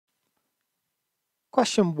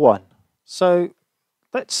Question 1. So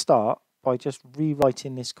let's start by just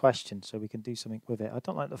rewriting this question so we can do something with it. I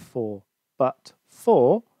don't like the 4, but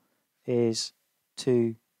 4 is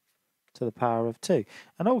 2 to the power of 2.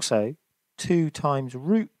 And also 2 times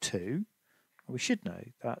root 2, we should know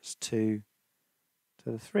that's 2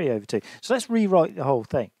 to the 3 over 2. So let's rewrite the whole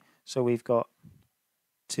thing. So we've got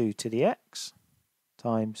 2 to the x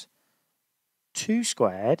times 2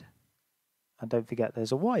 squared, and don't forget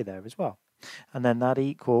there's a y there as well. And then that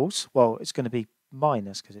equals, well, it's going to be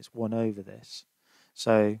minus because it's 1 over this.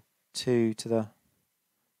 So 2 to the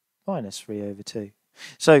minus 3 over 2.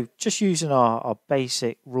 So just using our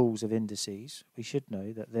basic rules of indices, we should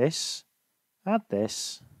know that this, add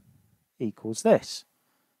this, equals this,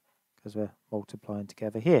 because we're multiplying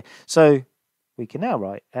together here. So we can now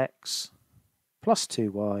write x plus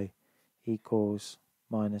 2y equals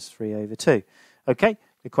minus 3 over 2. Okay,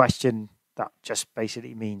 the question, that just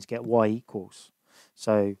basically means get y equals.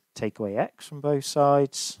 So take away x from both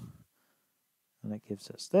sides, and it gives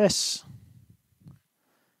us this.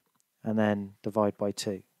 And then divide by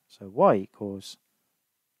 2. So y equals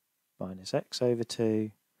minus x over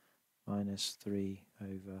 2 minus 3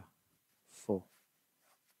 over 4.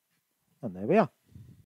 And there we are.